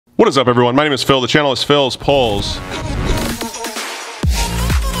What is up, everyone? My name is Phil. The channel is Phil's Pulls.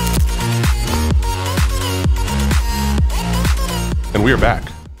 And we are back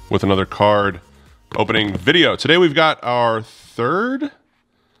with another card opening video. Today we've got our third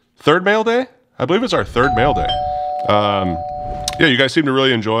mail day. I believe it's our third mail day. Yeah, you guys seem to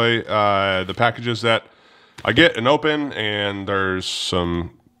really enjoy the packages that I get and open, and there's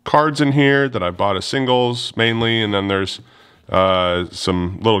some cards in here that I bought as singles mainly, and then there's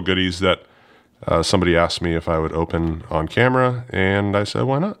some little goodies that somebody asked me if I would open on camera, and I said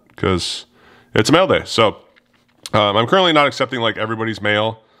why not, because it's a mail day. So I'm currently not accepting like everybody's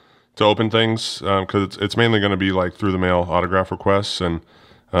mail to open things, because it's mainly going to be like through the mail autograph requests, and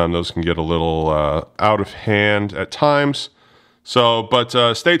those can get a little out of hand at times. So,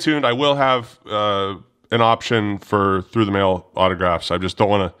 but stay tuned. I will have an option for through the mail autographs. I just don't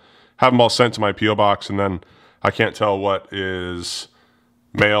want to have them all sent to my P.O. box, and then I can't tell what is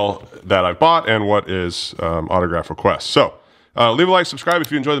mail that I bought and what is autograph requests. So leave a like, subscribe if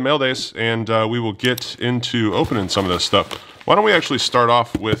you enjoy the mail days, and we will get into opening some of this stuff. Why don't we actually start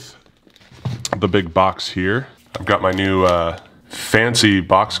off with the big box here. I've got my new fancy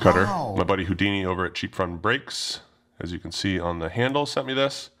box cutter. Wow. My buddy Houdini over at Cheap Fun Breaks, as you can see on the handle, sent me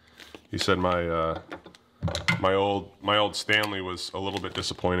this. He said my my old Stanley was a little bit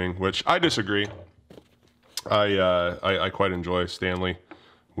disappointing, which I disagree. I quite enjoy Stanley.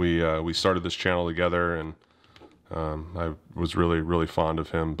 We started this channel together, and I was really fond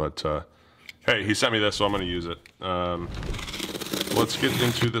of him. But hey, he sent me this, so I'm going to use it. Let's get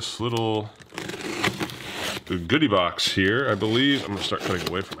into this little goodie box here. I believe I'm going to start cutting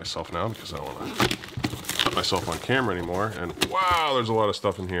away from myself now because I don't want to put myself on camera anymore. And wow, there's a lot of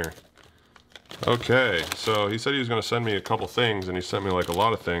stuff in here. Okay, so he said he was going to send me a couple things, and he sent me like a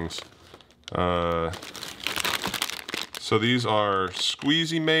lot of things. So these are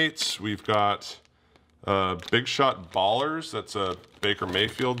squeezy mates. We've got Big Shot Ballers. That's a Baker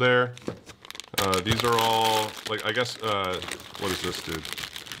Mayfield there. These are all, like, I guess, what is this, dude?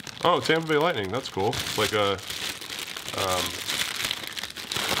 Oh, Tampa Bay Lightning. That's cool. It's like a,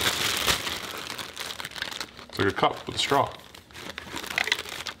 it's like a cup with a straw.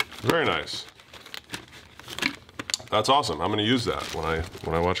 Very nice. That's awesome. I'm going to use that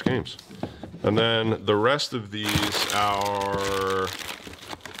when I watch games. And then the rest of these are,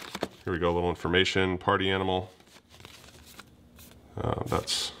 here we go, a little information, party animal.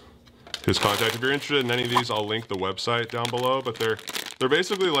 That's his contact. If you're interested in any of these, I'll link the website down below, but they're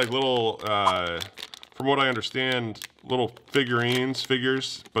basically like little, from what I understand, little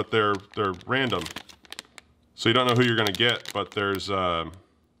figures, but they're random. So you don't know who you're gonna get, but there's, you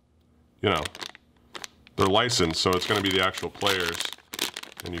know, they're licensed, so it's gonna be the actual players.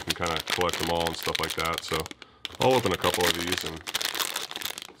 And you can kind of collect them all and stuff like that. So I'll open a couple of these and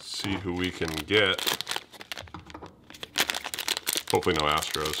see who we can get. Hopefully no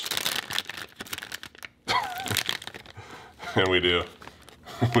Astros. And we do.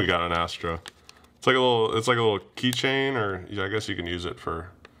 We got an Astro. It's like a little keychain, or I guess you can use it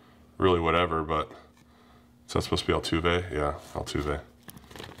for really whatever, but is that supposed to be Altuve? Yeah, Altuve.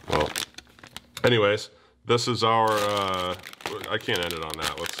 Well, anyways, this is our I can't end it on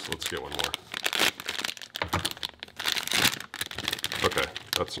that. Let's get one more. Okay,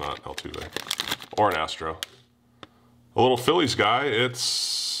 that's not Altuve. Or an Astro. A little Phillies guy,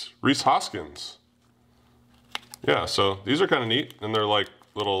 it's Rhys Hoskins. Yeah, so these are kind of neat, and they're like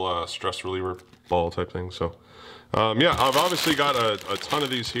little stress reliever ball type things. So yeah, I've obviously got a ton of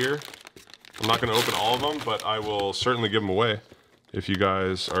these here. I'm not going to open all of them, but I will certainly give them away. If you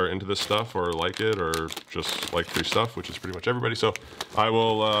guys are into this stuff or like it or just like free stuff, which is pretty much everybody. So I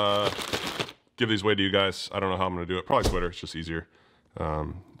will give these away to you guys. I don't know how I'm going to do it. Probably Twitter. It's just easier.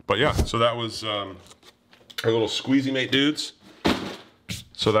 But yeah, so that was our little squeezy mate dudes.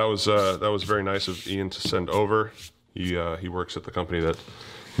 So that was very nice of Ian to send over. He works at the company that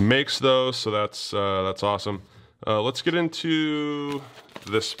makes those, so that's awesome. Let's get into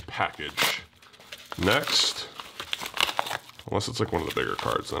this package next. Unless it's like one of the bigger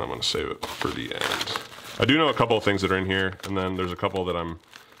cards, then I'm going to save it for the end. I do know a couple of things that are in here, and then there's a couple that I'm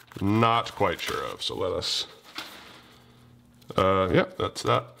not quite sure of. So let us, yeah, that's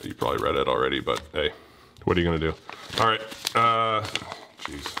that. You probably read it already, but hey, what are you going to do? All right,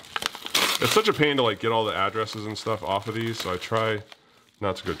 jeez. It's such a pain to like get all the addresses and stuff off of these, so I try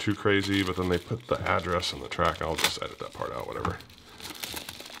not to go too crazy, but then they put the address on the track. I'll just edit that part out, whatever.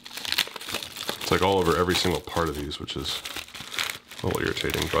 It's like all over every single part of these, which is a little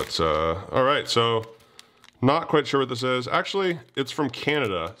irritating, but all right, so not quite sure what this is. Actually, it's from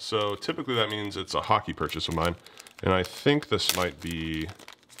Canada, so typically that means it's a hockey purchase of mine, and I think this might be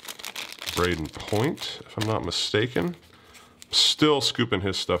Braden Point, if I'm not mistaken. Still scooping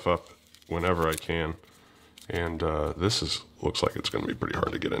his stuff up whenever I can. And this looks like it's going to be pretty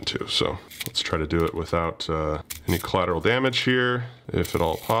hard to get into. So let's try to do it without any collateral damage here, if at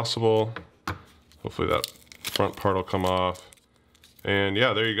all possible. Hopefully that front part will come off. And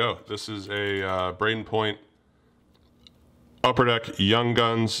yeah, there you go. This is a Braden Point Upper Deck Young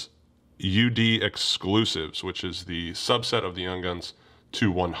Guns UD Exclusives, which is the subset of the Young Guns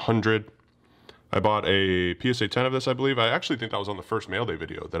 2-100. I bought a PSA 10 of this, I believe. I actually think that was on the first Mailday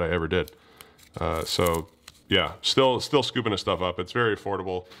video that I ever did. So yeah, still scooping his stuff up. It's very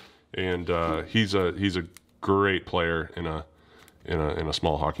affordable, and he's a great player in a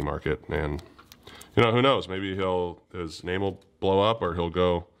small hockey market. And you know, who knows? Maybe his name will blow up, or he'll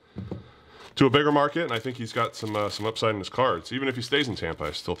go to a bigger market. And I think he's got some upside in his cards. Even if he stays in Tampa,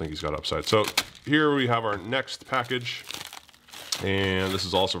 I still think he's got upside. So here we have our next package, and this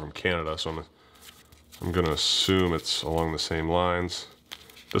is also from Canada. So I'm gonna assume it's along the same lines.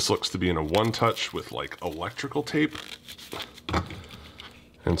 This looks to be in a one-touch with like electrical tape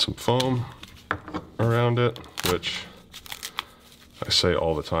and some foam around it, which I say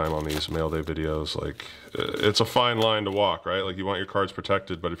all the time on these Mailday videos. Like, it's a fine line to walk, right? Like, you want your cards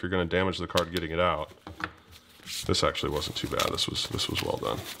protected, but if you're gonna damage the card getting it out, this actually wasn't too bad. This was well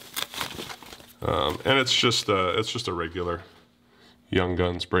done. And it's just a regular Young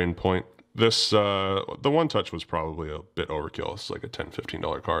Guns Braden Point. This, the one touch was probably a bit overkill. It's like a $10,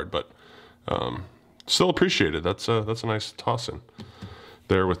 $15 card, but still appreciated. That's a nice toss in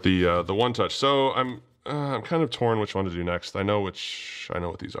there with the one touch. So I'm kind of torn which one to do next. I know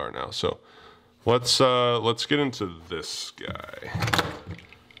what these are now. So let's get into this guy,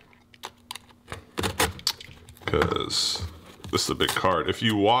 because this is a big card. If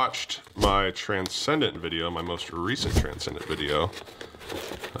you watched my Transcendent video, my most recent Transcendent video,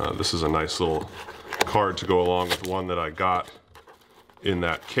 this is a nice little card to go along with one that I got in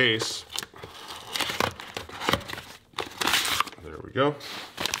that case. There we go.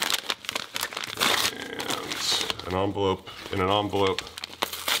 And an envelope in an envelope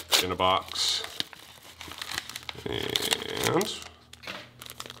in a box. And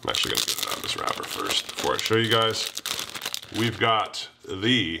I'm actually going to get it out of this wrapper first before I show you guys. We've got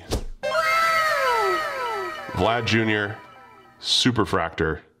the Vlad Jr.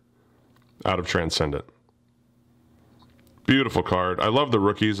 Superfractor out of Transcendent. Beautiful card. I love the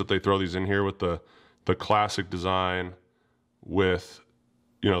rookies that they throw these in here with the classic design with,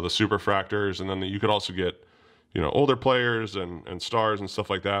 you know, the Superfractors, and then you could also get, you know, older players and stars and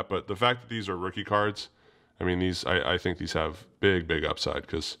stuff like that. But the fact that these are rookie cards, I mean, I think these have big upside,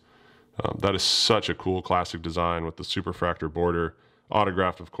 because that is such a cool classic design with the Superfractor border,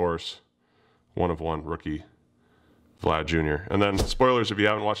 autographed, of course, 1/1 rookie Vlad Jr. And then, spoilers, if you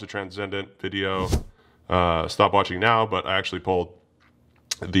haven't watched the Transcendent video, stop watching now, but I actually pulled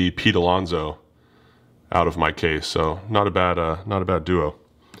the Pete Alonso out of my case, so not a bad duo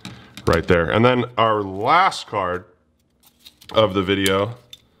right there. And then our last card of the video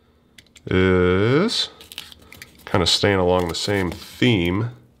is kind of staying along the same theme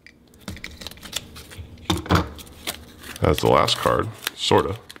as the last card, sort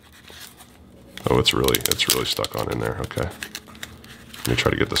of. Oh, it's really stuck on in there. Okay. Let me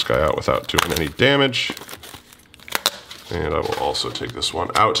try to get this guy out without doing any damage. And I will also take this one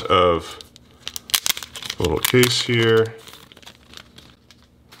out of the little case here.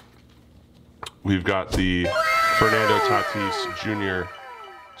 We've got the Fernando Tatis Jr.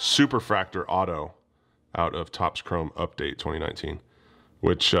 Superfractor Auto out of Topps Chrome Update 2019,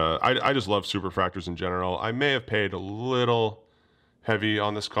 which I just love Superfractors in general. I may have paid a little heavy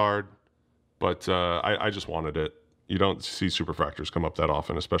on this card, but I just wanted it. You don't see Superfractors come up that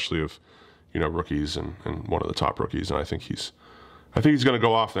often, especially of, you know, rookies and one of the top rookies. And I think he's going to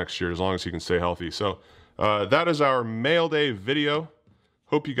go off next year as long as he can stay healthy. So that is our Mailday video.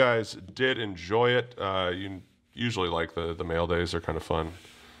 Hope you guys did enjoy it. You usually like the Maildays. They're kind of fun.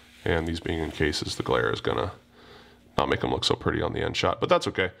 And these being in cases, the glare is going to not make them look so pretty on the end shot, but that's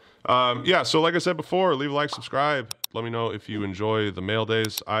okay. Yeah, so like I said before, leave a like, subscribe. Let me know if you enjoy the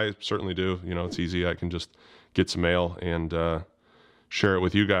Maildays. I certainly do. You know, it's easy. I can just get some mail and share it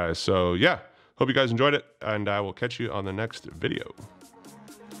with you guys. So yeah, hope you guys enjoyed it, and I will catch you on the next video.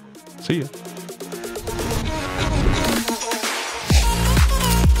 See ya.